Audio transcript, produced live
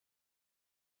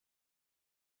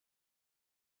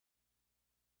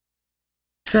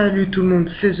Salut tout le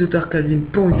monde, c'est TheDarkcalvin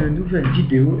pour une nouvelle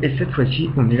vidéo et cette fois-ci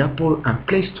on est là pour un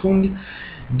play strong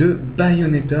de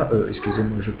Bayonetta,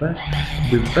 excusez-moi je passe,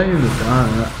 de Bayonetta,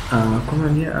 comment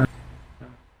dire,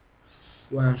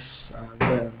 un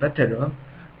battle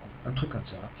un truc comme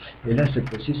ça. Et là cette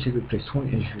fois-ci c'est le play strong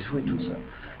et je vais jouer tout ça.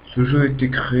 Ce jeu a été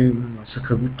créé un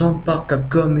sacré bout de temps par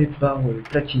Capcom et par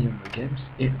Platinum Games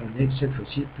et on est cette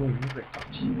fois-ci pour une nouvelle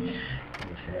partie. On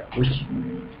va faire aussi.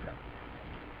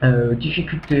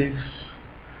 Difficulté.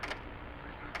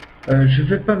 Je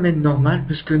vais pas mettre normal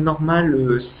parce que normal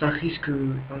ça risque,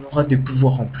 on aura des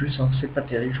pouvoirs en plus, hein, c'est pas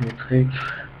terrible. Je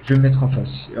vais mettre en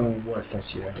facile, ouais,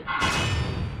 facile. Allez.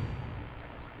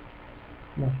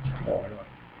 Bon, alors,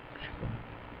 je sais pas.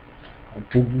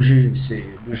 Pour bouger c'est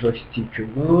le joystick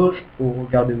gauche, pour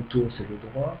regarder autour c'est le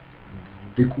droit.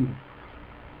 On découvre.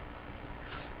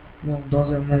 Bon, dans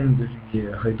un monde de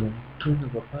lumière et dont tout ne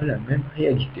voit pas la même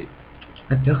réalité.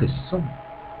 Intéressant.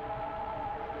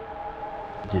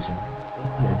 Déjà.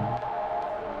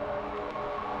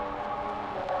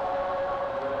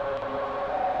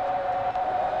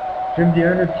 J'aime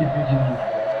bien la petite musique du fond.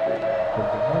 C'est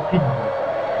vraiment vite.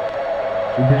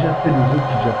 J'ai déjà fait le jeu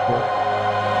plusieurs fois.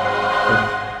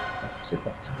 C'est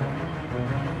parti.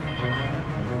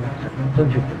 Ça fait longtemps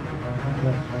que je fais.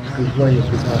 Ce que je vois, il y a ce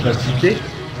qu'on va citer.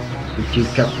 Ce qui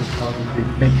est 4 contre 1 des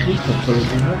maîtrises contre le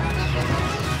démon.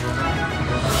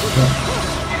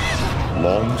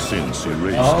 Long since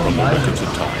erased from the records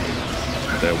of time,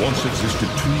 there once existed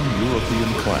two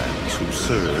European clans who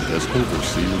served as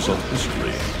overseers of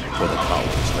history for the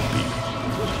powers that be.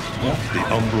 The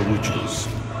Umbra Witches,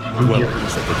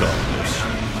 dwellers of the darkness,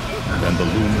 and the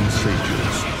Lumen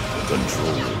Sages,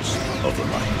 controllers of the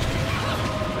light.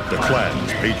 The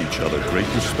clans paid each other great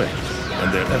respect,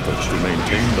 and their efforts to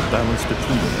maintain the balance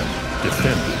between them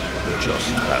defended the just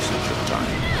passage of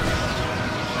time.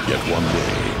 Yet one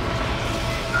day,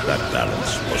 that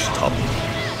balance was toppled.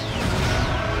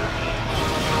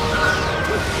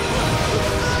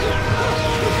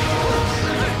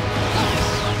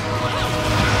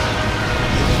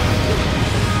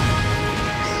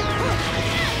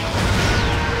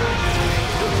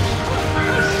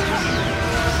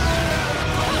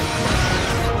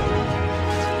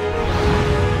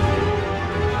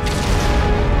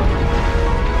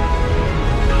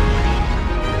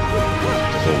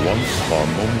 The once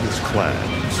harmonious clans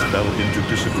fell into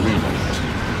disagreement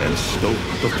and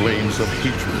stoked the flames of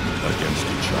hatred against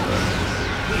each other,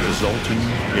 resulting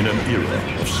in an era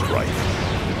of strife.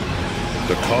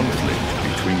 The conflict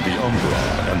between the Umbra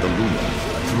and the Lumen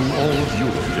threw all of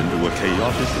Europe into a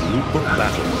chaotic loop of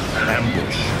battle,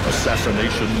 ambush,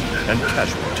 assassination, and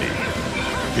casualty.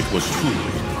 It was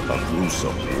truly a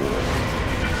gruesome war.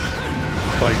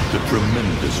 Despite the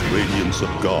tremendous radiance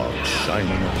of God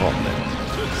shining upon them,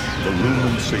 the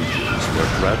Lumen Sages were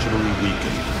gradually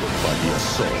weakened by the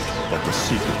assault of the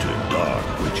secretive Dark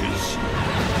Witches.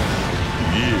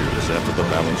 Years after the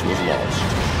balance was lost,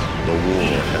 the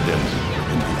war had ended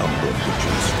in the Umbra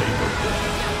Witches' favor.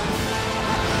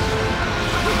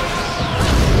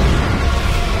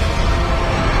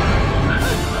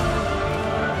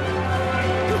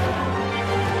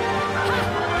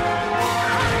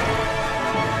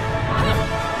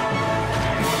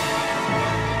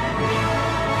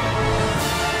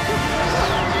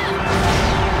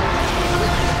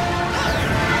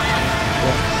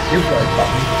 Et voilà,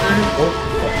 parmi eux,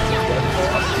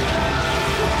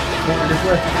 bon, des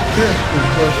fois, c'est un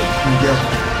peu une guerre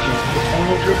en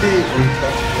enjeuvé, et ça,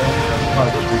 on pas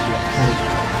de plaisir.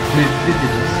 Mais c'est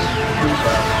des bons,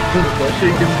 donc voilà,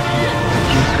 c'est des bons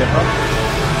qui est très rare.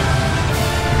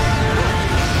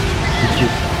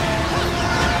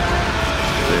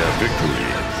 Their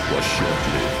victory was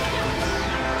short-lived.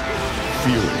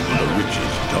 Fearing the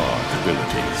witches' dark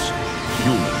abilities,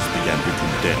 humans began to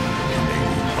condemn the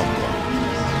remaining Umbra.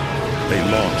 They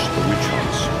launched the witch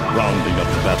hunts, rounding up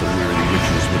the battle-weary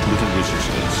witches with little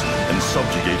resistance and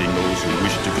subjugating those who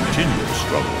wished to continue the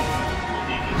struggle.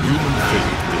 Human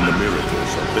faith in the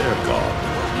miracles of their god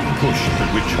pushed the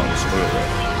witch hunts further,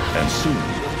 and soon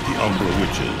the Umbra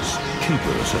witches,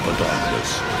 keepers of the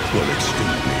darkness, were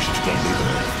extinguished from the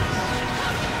earth.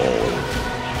 All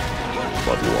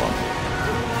but one.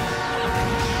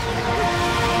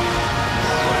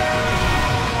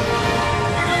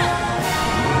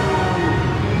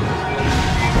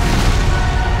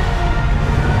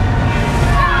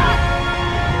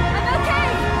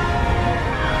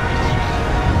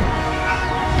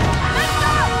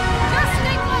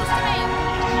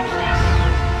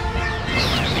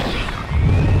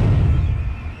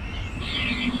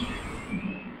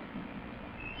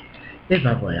 Et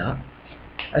ben voilà,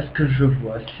 À ce que je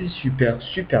vois, c'est super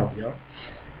bien.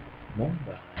 Bon,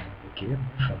 bah, ok, bon,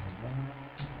 changement.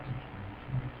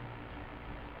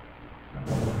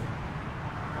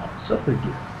 Alors, ça peut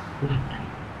dire aujourd'hui.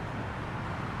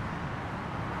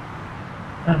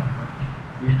 Ah,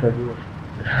 il fallait.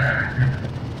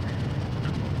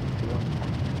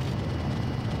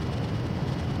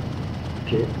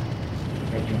 Ok,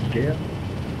 Junker.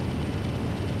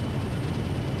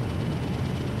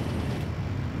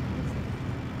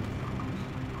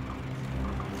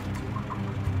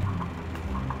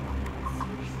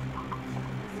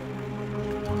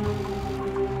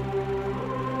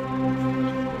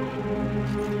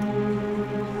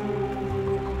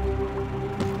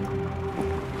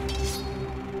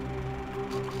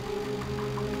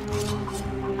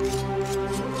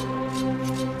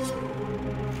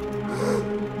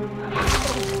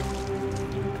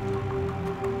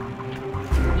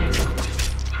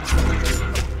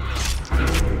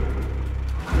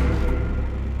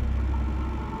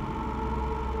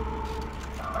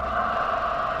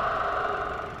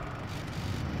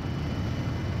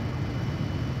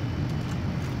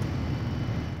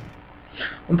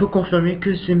 On peut confirmer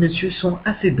que ces messieurs sont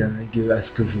assez dingues à ce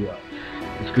que je vois.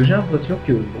 Parce que j'ai l'impression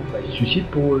que bon, bah, ils suscitent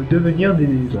pour devenir des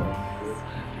anges.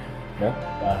 Bon,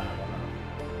 bah,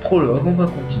 prologue, on va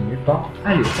continuer par...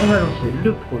 Allez, on va lancer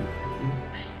le prologue.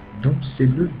 Donc c'est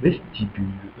le vestibule.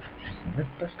 Je sais même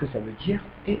pas ce que ça veut dire.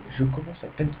 Et je commence à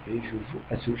peine et je joue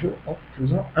à ce jeu en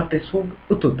faisant un PS1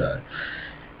 au total.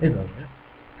 Et ben voilà.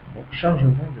 Bon,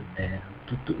 chargement de mer.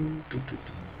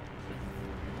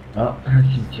 Ah, un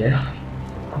cimetière.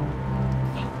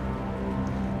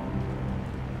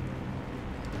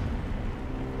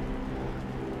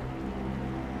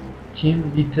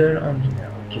 Team Little Engineer,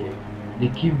 ok.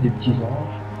 L'équipe des petits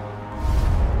anges.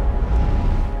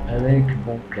 Avec,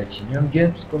 bon, Platinum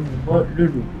Games, comme on voit le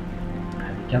logo.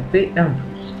 Avec un P et un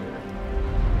boost.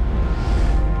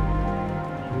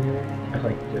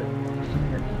 Directeur.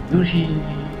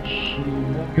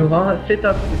 Yura,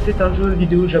 c'est un jeu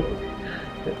vidéo japonais.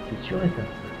 C'est sûr et certain.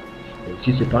 Et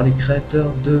aussi, c'est par les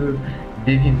créateurs de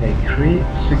Devil May Cry.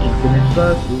 Ceux qui ne connaissent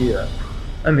pas, c'est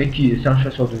un mec qui c'est un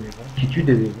chasseur de démons qui tue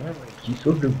des démons et qui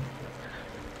sauve le monde.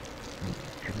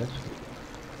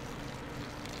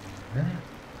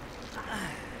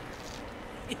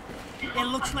 It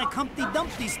looks like Humpty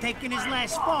Dumpty's taking his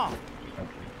last fall.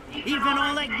 Even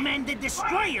Oleg-Man the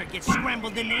Destroyer gets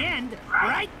scrambled in the end,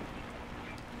 right?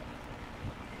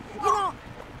 You know,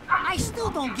 I still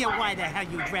don't get why the hell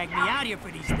you dragged me out here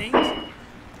for these things.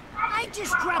 I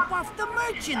just drop off the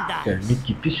merchandise. Le mec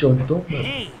qui pisse sur le tombe.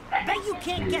 Hey, bet you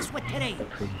can't guess what today is.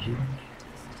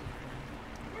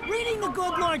 Reading the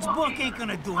good Lord's book ain't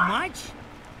gonna do much.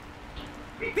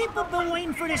 People been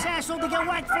waiting for this asshole to get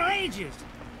whacked for ages.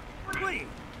 Wait.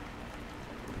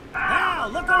 Now,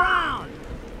 look around.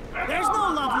 There's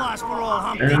no love lost for old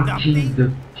Humpty Dumpty.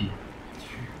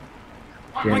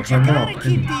 But you gotta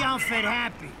keep the outfit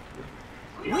happy.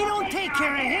 We don't take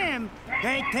care of him,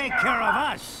 they take care of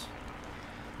us.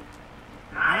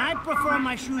 And I prefer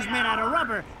my shoes made out of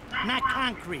rubber, not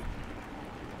concrete.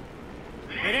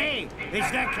 But hey,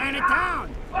 it's that kind of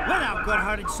town. Without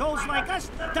good-hearted souls like us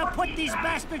to put these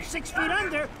bastards 6 feet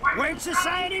under, where'd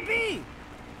society be?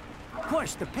 Of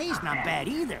course, the pay's not bad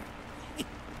either.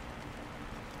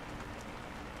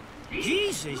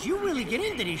 Jesus, you really get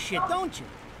into this shit, don't you?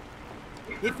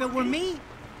 If it were me,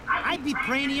 I'd be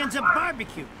praying he ends up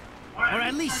barbecued. Or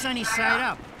at least sunny side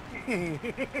up.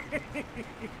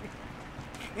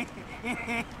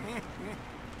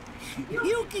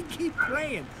 You can keep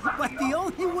praying, but the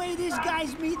only way this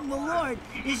guy's meeting the Lord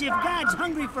is if God's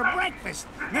hungry for breakfast.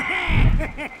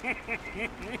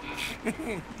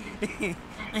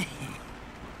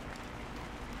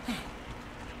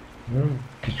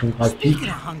 Speaking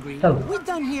of hungry, we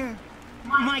done here?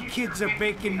 My kids are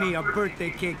baking me a birthday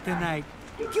cake tonight.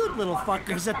 Cute little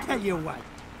fuckers, I tell you what.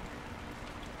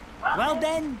 Well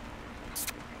then,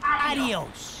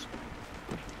 adios.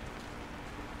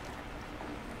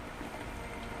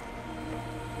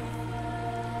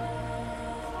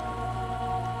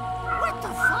 What the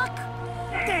fuck?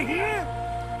 They're here?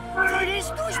 For this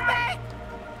douchebag?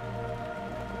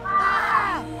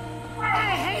 Ah!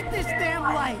 I hate this damn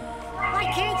light. I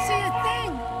can't see a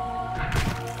thing.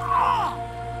 Oh!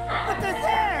 But they're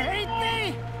there, ain't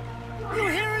they? You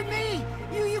hearing me?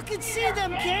 You can see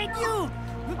them, can't you?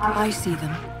 I see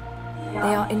them.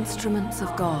 They are instruments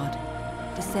of God,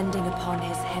 descending upon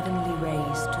his heavenly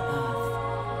rays to earth.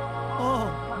 Oh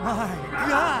my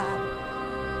God!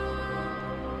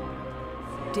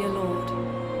 Dear Lord,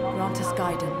 grant us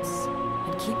guidance,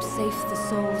 and keep safe the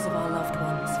souls of our loved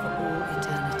ones for all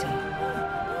eternity.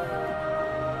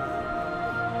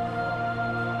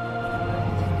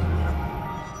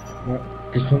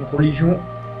 Question de religion,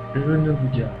 je ne vous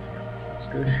dirai rien. Parce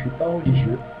que je suis pas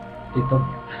religieux, et tant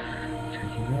mieux. Parce que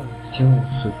sinon, si on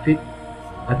se fait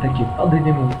attaquer par des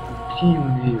démons, si on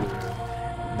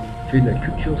fait de la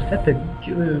culture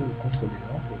satanique contre les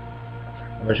gens,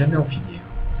 on va jamais en finir.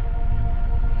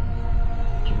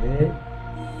 Ok.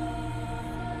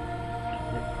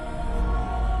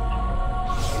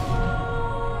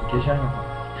 Ok, j'ai rien.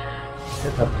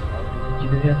 C'est pas grave. Qui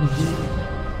devient ici.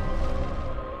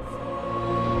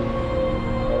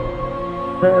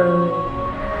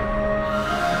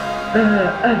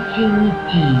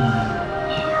 Affinity.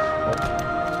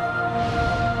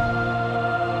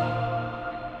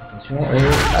 Attention, et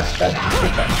attaque.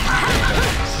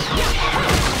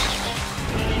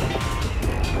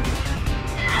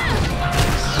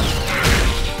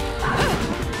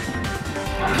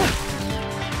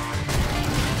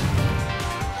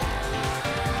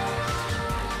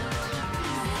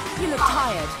 You look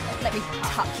tired. Let me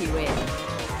tuck you in.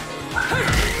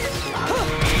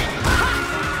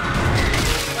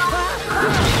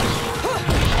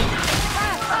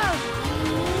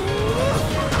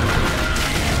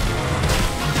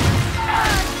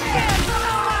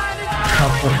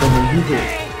 Franchement, vidéo.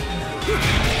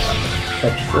 Ça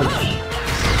pique aussi.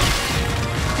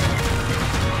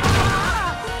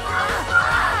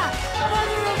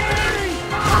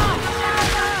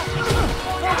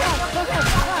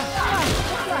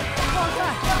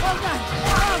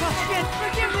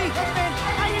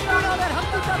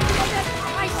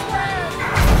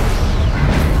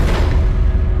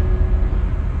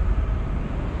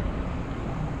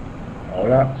 Alors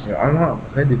là, c'est vraiment un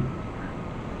vrai début.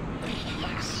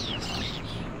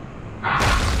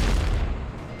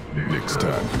 Next time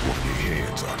you want your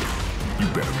hands on me, you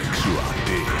better make sure I'm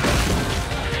dead.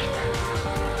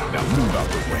 Now move out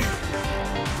the way.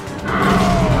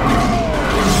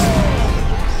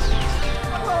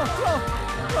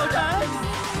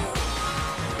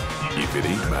 If it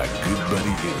ain't my good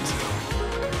buddy Enzo,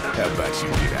 how about you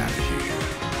get out of here?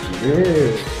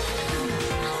 Yeah.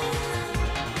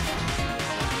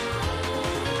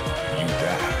 You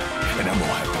die, and I'm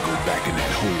gonna have to go back in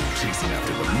that hole chasing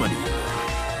after the money.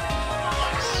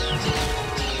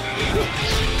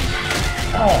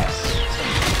 Oh.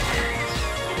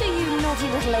 Do you naughty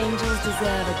little angels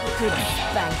deserve a good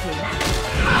spanking?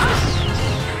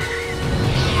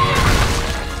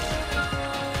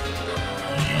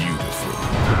 Beautiful.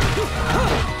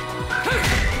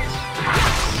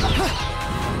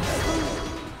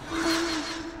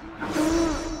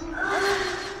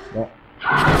 Bon.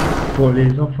 Pour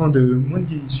les enfants de moins de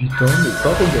 18 ans, ne pas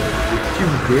regarder, s'il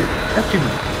vous plaît,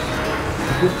 absolument.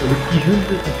 Pour les petits jeunes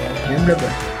de 5 ans qui aiment la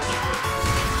base.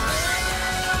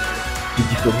 C'est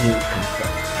diplômé comme ça.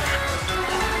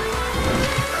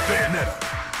 Bayonetta.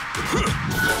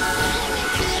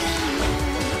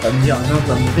 Ça me dire non,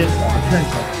 ça me dire ça va bien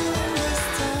ça.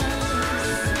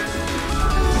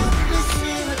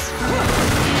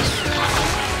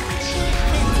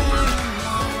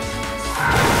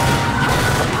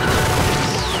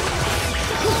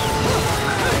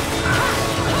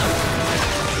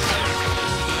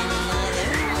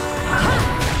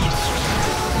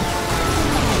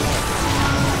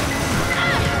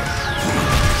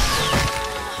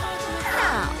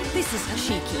 This is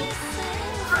cheeky.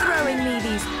 Throwing me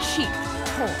these cheap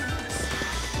toys.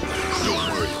 Don't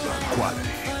worry about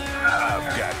quality. I've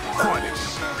got quantity.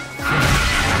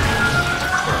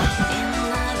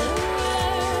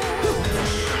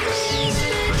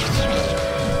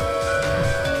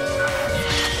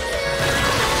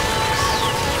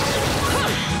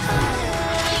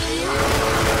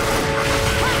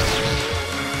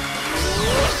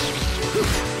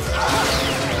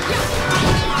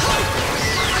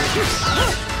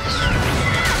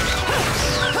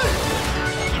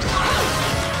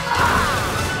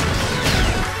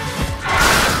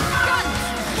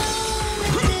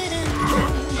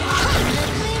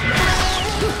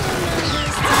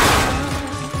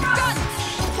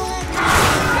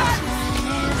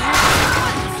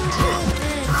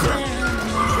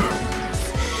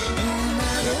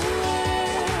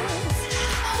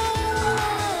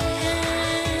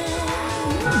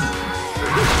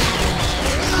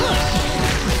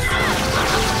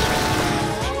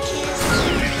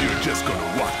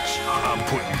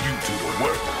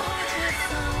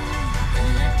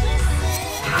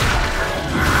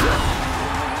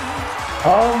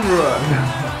 Home run.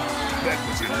 That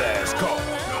was your last call.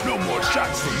 No more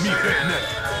shots from me,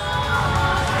 Bayonetta.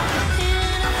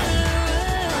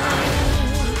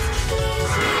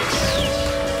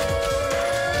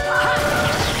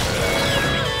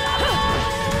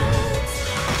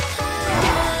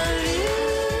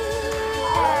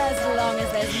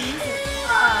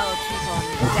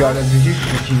 car la musique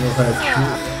continuera à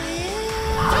tuer.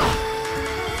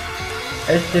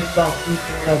 Et c'est parti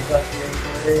pour la bataille.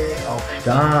 Oh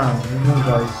putain, non,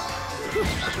 j'arrive.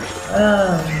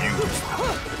 Ah.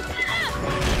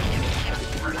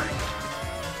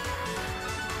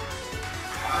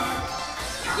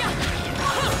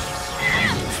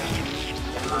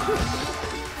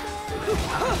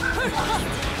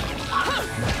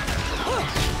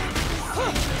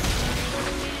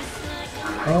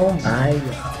 Oh my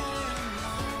god.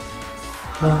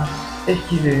 Bon,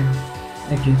 esquiver.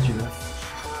 Ok, tu veux.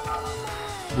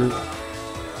 2.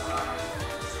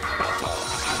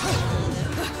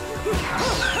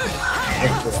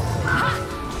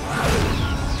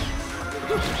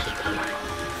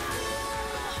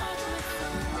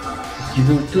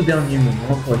 Esquiver au tout dernier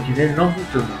moment pour activer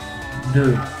l'envoûtement.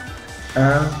 2, 1,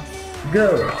 go.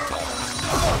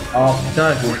 Oh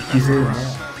putain, je vais esquiver,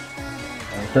 merde.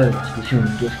 Parce que si on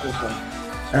doit se concentrer.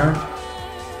 1.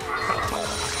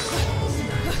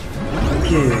 Ok,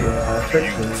 en fait...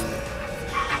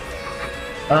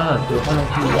 Ah, c'est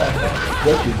ralenti,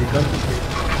 ouais, tu déconnes.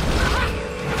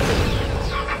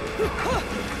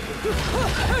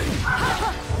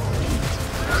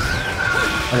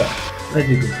 Alors,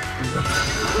 vas-y, go.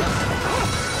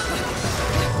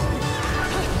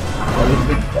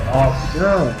 Oh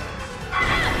putain.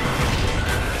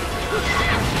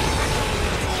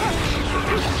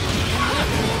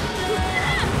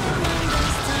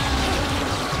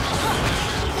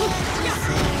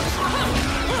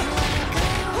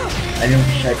 Allez, on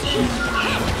châtie.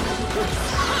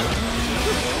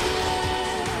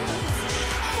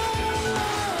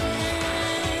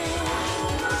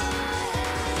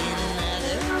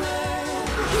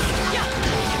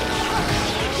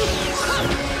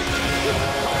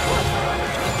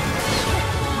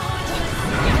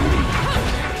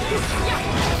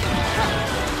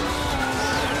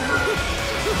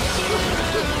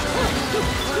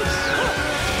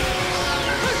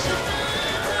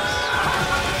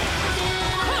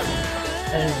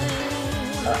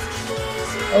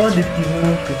 Oh, des petits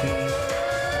monstres que c'est.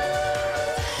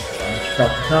 Tu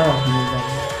parles ça en plus.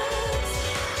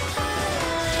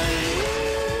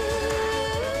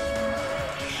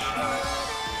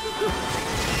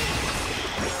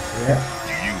 Ouais.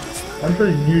 Un peu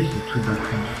nul ce truc de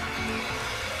fond.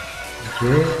 Ok,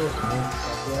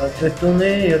 on va faire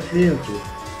tourner et appuyer, ok.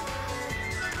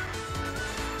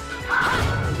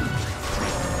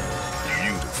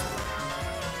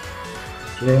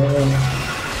 Ok.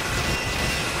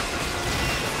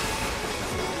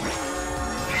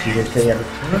 Si j'essaye avec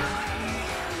ça.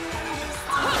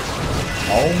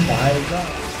 Oh my god.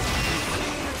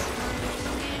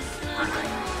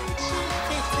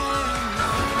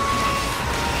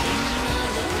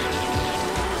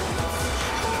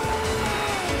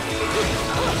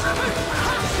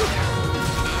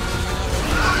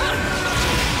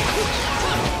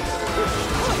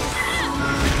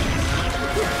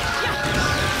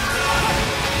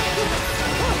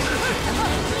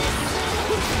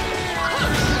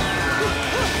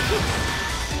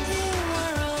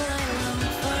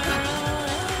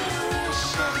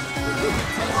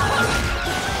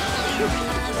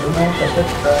 Non, ça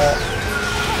fait pas.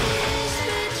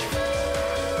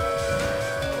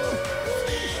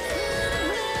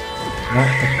 Non,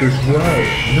 parce que je vois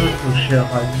notre cher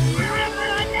ami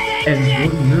Enzo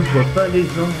ne voit pas les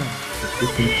anges. Parce que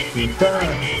c'est pas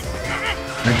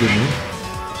un de nous,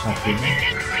 simplement.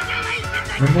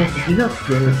 Mais bon, c'est bizarre parce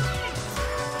que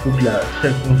faut que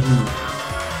celle qu'on joue,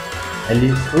 elle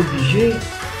est obligée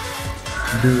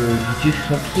d'utiliser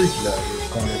son truc là,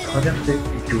 quand on est traversé.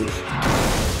 Et que...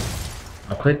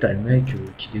 Après, t'as le mec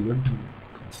qui dégomme tout.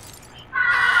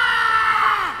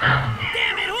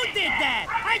 Damn it, who did that?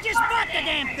 I just bought the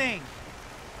damn thing.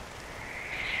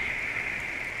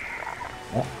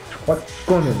 Bon, je crois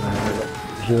qu'on est mal.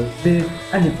 Je vais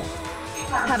aller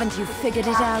voir. Haven't you figured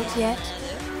it out yet?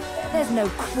 There's no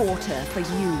quarter for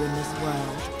you in this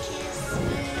world.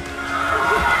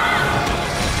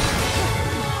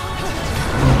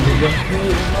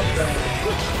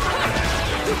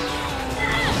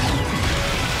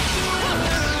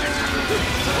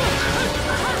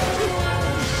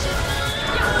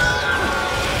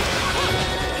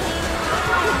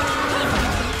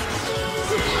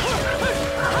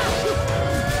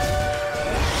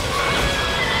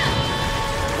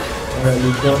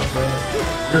 Le gars,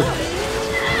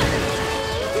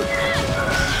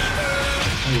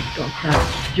 dans ta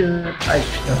gueule. Aïe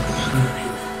putain,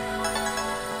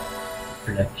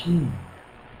 platine.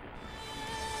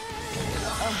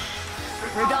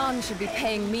 Rodan should be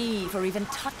paying me for even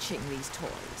touching these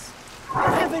toys. You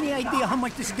have any idea how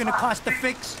much this is gonna cost to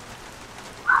fix?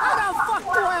 How the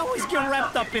fuck do I always get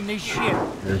wrapped up in this shit?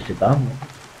 Je sais pas moi.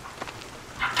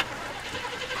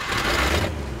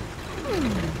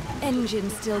 Engine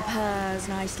still purrs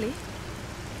nicely.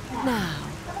 Now,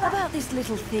 about this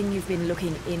little thing you've been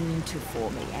looking into for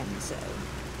me, Enzo.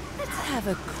 Let's have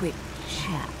a quick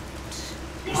chat.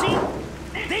 See?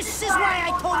 This is why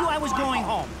I told you I was going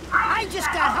home. I just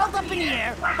got held up in the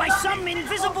air by some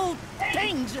invisible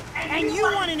things, and you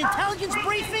want an intelligence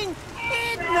briefing?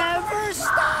 It never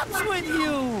stops with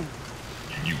you!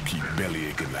 You keep belly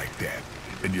aching like that,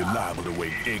 and you're liable to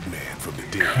wake Eggman from the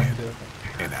dead.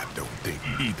 And I don't think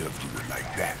either of you would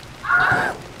like that.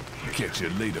 Catch you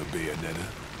later, Bayonetta.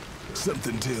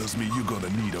 Something tells me you're gonna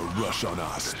need a rush on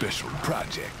our special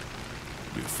project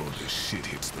before this shit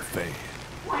hits the fan.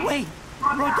 Wait,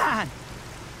 Rodan!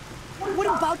 What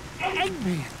about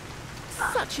Eggman?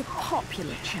 Such a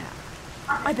popular chap.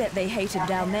 I bet they hate him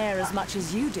down there as much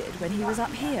as you did when he was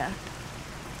up here.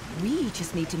 We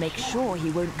just need to make sure he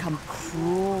won't come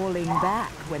crawling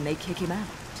back when they kick him out.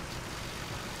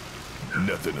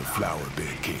 Nothing a flower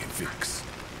bed can't fix.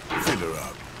 Fill her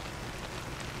up.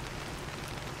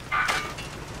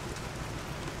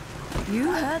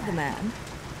 You heard the man.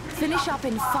 Finish up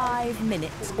in 5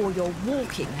 minutes or you're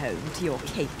walking home to your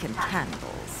cake and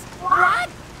candles. What?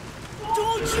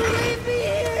 Don't you leave me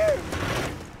here!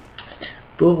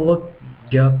 Pauvre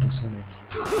gars pour son avis.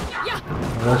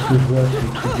 Là ce que je vois c'est le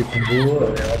truc des combos,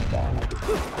 et hop.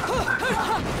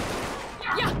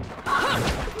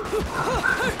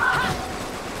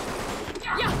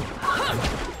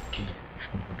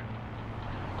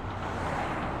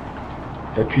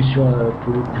 J'appuie sur pour le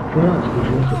coup de poing, parce que je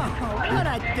vois ça. What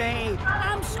a day!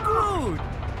 I'm screwed!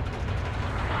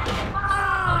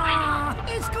 Ah,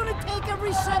 it's gonna take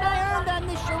every cent I earned on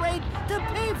this charade to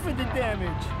pay for the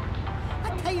damage. I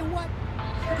tell you what,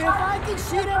 if I could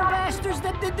see them bastards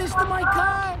that did this to my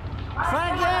car,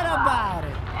 forget about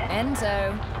it.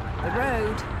 Enzo, the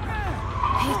road.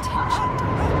 Pay attention.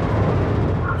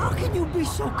 How can you be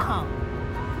so calm?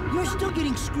 You're still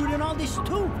getting screwed in all this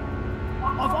too.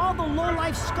 Of all the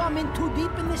low-life scum in too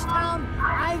deep in this town,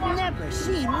 I've never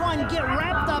seen one get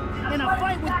wrapped up in a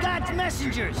fight with God's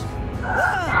messengers.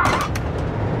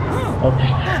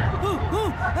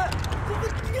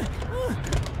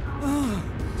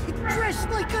 Dressed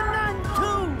like a nun,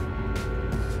 too.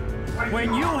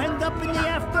 When you end up in the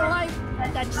afterlife,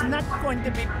 that's not going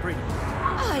to be pretty.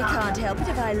 I can't help it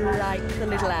if I like the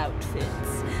little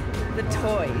outfits. The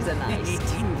toys are nice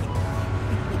too.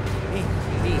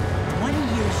 Hey, 20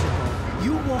 years ago,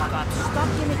 you woke up stuck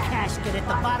in a casket at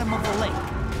the bottom of the lake.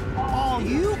 All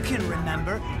you can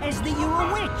remember is that you're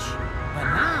a witch. But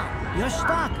now, you're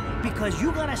stuck because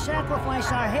you gotta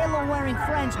sacrifice our halo-wearing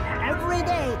friends every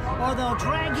day or they'll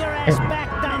drag your ass back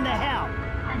down to hell.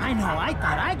 I know, I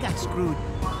thought I got screwed,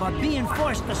 but being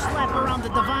forced to slap around the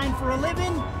divine for a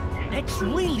living, it's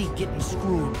really getting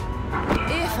screwed.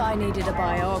 If I needed a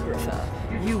biographer,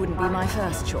 you wouldn't be my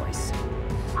first choice.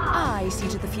 I see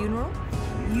to the funeral.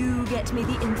 You get me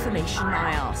the information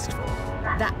I asked for.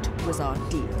 That was our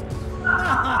deal.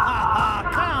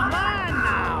 Come on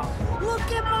now!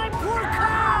 Look at my poor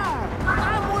car!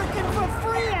 I'm working for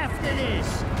free after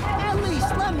this! At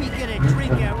least let me get a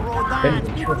drink at Rodon's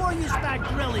before you start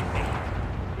drilling me.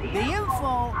 The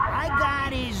info I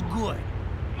got is good.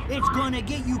 It's gonna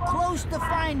get you close to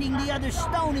finding the other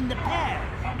stone in the pair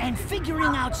and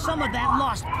figuring out some of that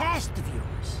lost past of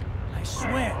yours. I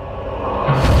swear.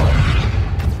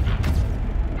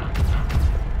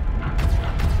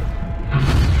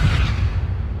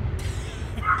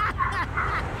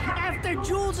 After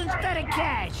jewels instead of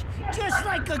cash, just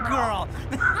like a girl.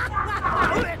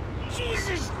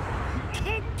 Jesus,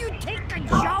 can't you take a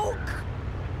joke?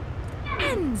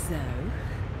 Enzo,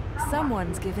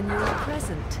 someone's given you a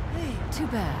present. Too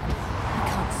bad. I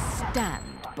can't stand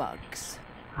bugs.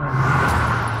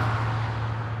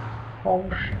 Oh.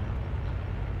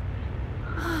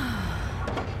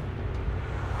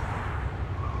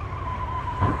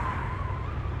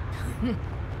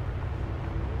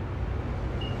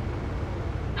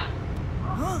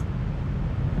 Huh?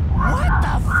 What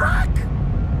the fuck?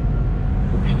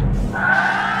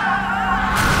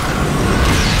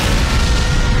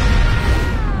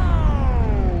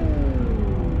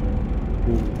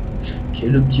 Ok,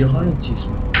 le petit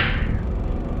ralentissement.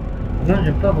 Non,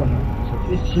 j'aime pas vraiment. Ça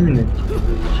fait cinématique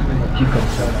comme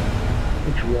ça là.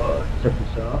 Et tu vois, ça fait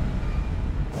ça.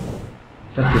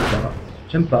 Ça fait ça.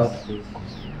 J'aime pas trop.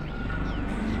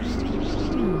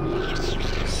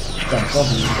 Putain, pas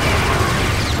bon.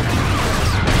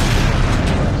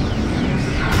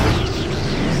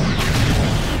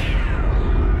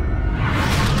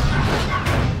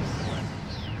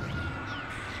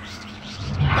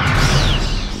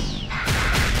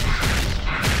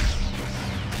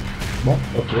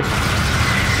 Ok.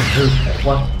 Je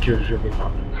crois que je vais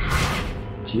prendre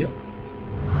tir.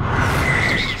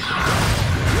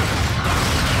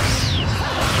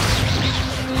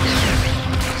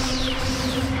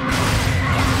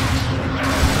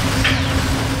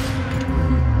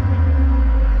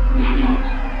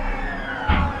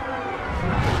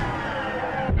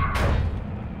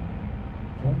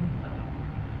 Bon,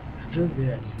 je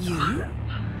vais aller. You?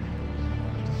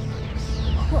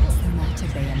 What's the matter,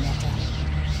 Bayonetta?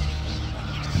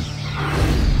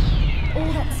 All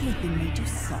that sleeping made you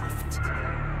soft.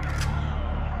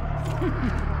 Je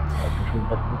vais me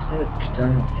battre contre elle, putain,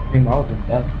 j'en ai marre de me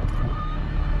battre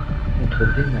contre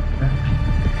des maintenant.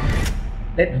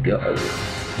 Let's go.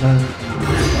 Non,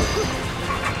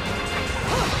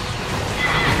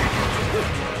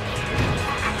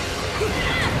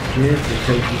 ok, c'est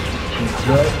celle qui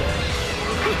bloque.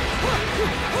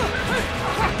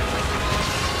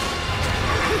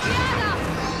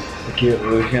 Ok,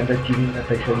 je viens d'activer une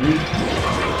attaque solide.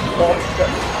 Hop.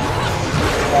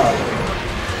 Ah.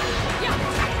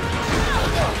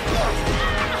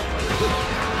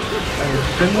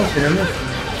 Seulement, c'est la même.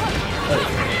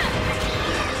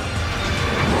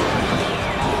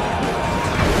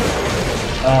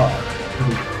 Ah,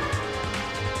 oui.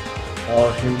 Oh,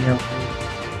 j'ai bien fait.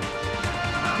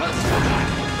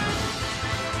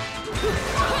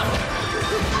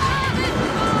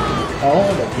 Oh,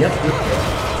 on a bien fait.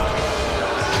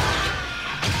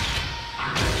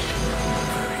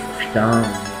 Putain,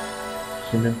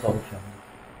 je sais même pas refaire.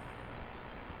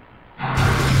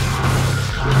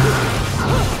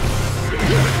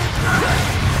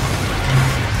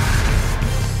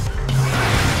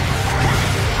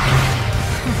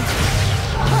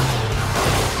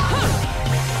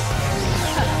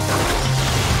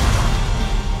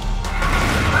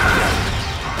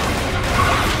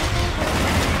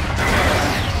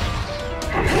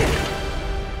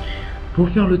 Pour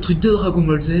faire le truc de Dragon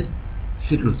Ball Z,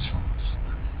 c'est de l'autre sens.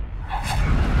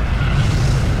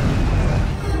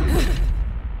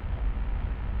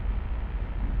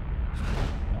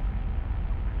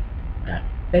 La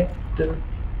pète.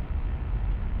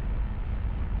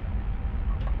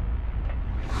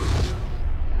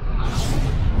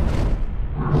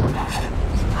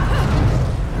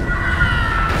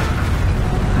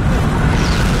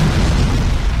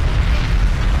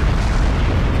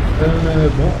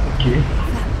 Bon, ok.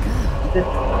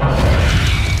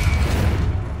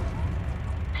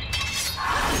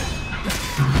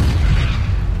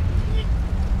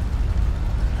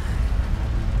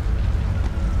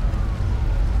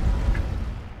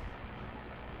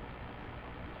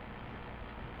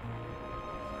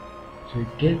 Ce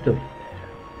ghetto,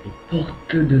 les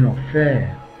portes de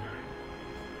l'enfer.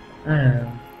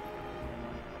 Alors.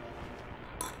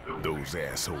 Those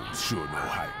assholes sure know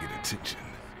how to get attention.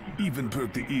 Even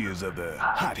perk the ears of the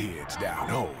hotheads down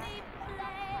home.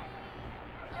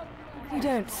 You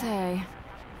don't say.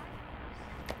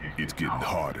 It's getting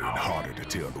harder and harder to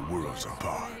tell the worlds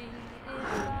apart.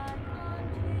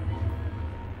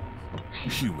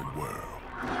 Human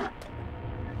world.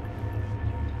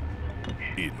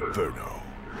 Inferno.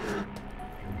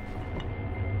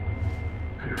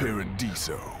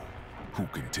 Paradiso. Who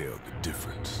can tell the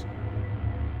difference?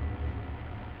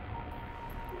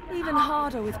 Even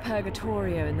harder with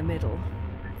Purgatorio in the middle.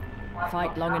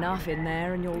 Fight long enough in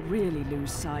there and you'll really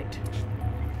lose sight.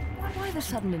 Why the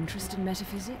sudden interest in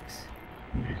metaphysics?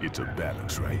 It's a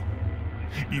balance, right?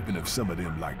 Even if some of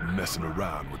them like messing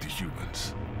around with the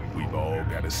humans. We've all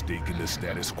got a stake in the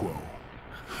status quo.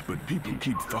 But people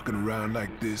keep fucking around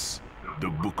like this, the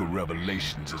Book of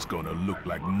Revelations is gonna look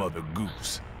like Mother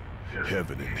Goose.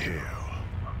 Heaven and hell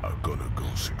are gonna go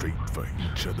straight for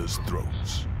each other's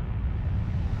throats.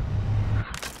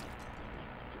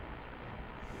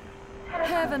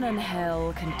 Heaven and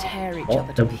hell can tear each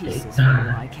other to pieces for all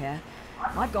I care.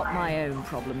 I've got my own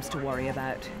problems to worry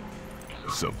about.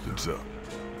 Something's up.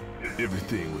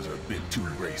 Everything was a bit too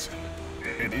racing.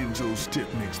 And Enzo's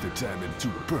tip makes the timing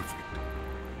too perfect.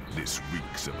 This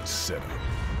reeks of a setup.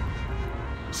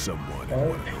 Someone in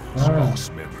one of those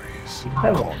lost memories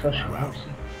called around.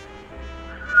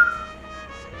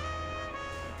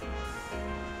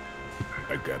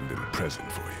 I got a little present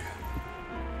for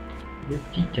you.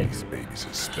 These babies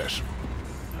are special.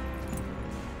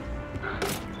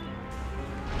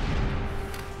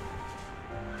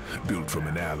 Built from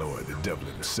an alloy the devil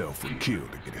himself would kill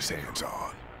to get his hands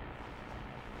on.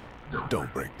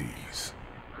 Don't break these,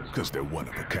 because they're one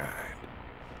of a kind.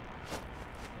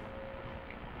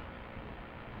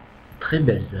 Très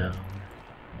belles armes.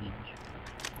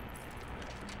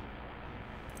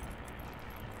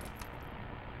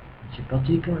 Ok, c'est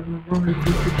parti pour le moment le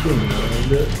plus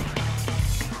exceptionnel.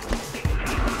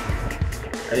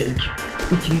 Avec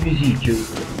outil de musique,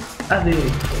 avec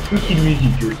outil de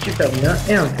musique super bien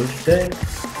et un cocktail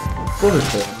pour le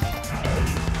fun.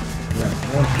 Bien,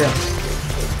 on va faire.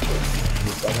 Je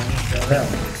vais pas vraiment faire là,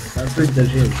 c'est un peu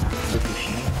exagéré.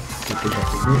 C'est déjà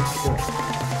connu.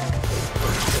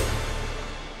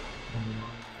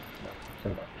 Ça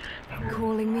va.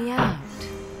 Calling me out.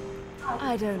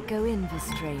 I don't go in for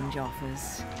strange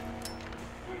offers.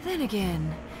 Then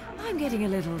again, I'm getting a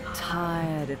little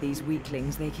tired of these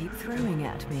weaklings they keep throwing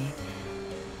at me.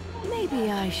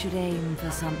 Maybe I should aim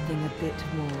for something a bit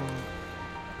more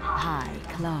high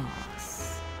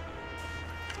class.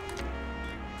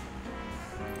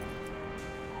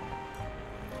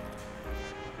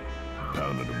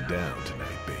 Pounding them down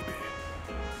tonight, baby.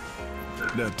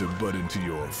 Not to butt into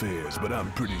your affairs, but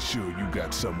I'm pretty sure you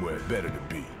got somewhere better to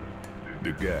be.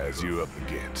 The guys you're up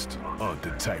against aren't the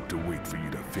type to wait for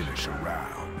you to finish a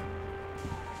round.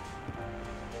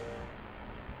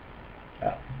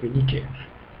 Ah, on peut niquer.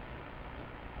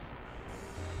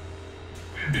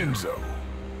 Enzo,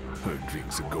 her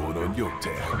drinks are going on your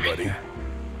tab, buddy.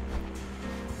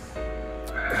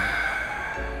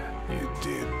 You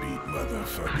deadbeat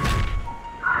motherfucker.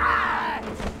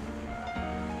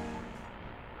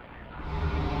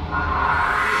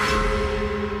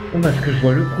 Bon bah ce que je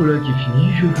vois le prologue est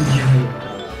fini, je vous dirai.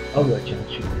 Ah bah tiens,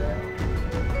 super.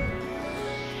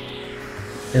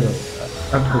 Et ben voilà,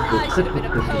 un propos très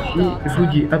précis. Je vous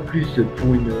dis à plus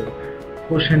pour une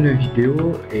prochaine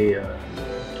vidéo et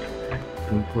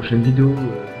pour une prochaine vidéo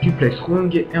du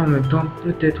Prologue et en même temps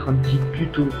peut-être un petit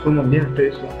tuto comment bien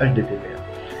installer son HDTVR.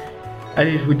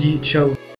 Allez, je vous dis ciao.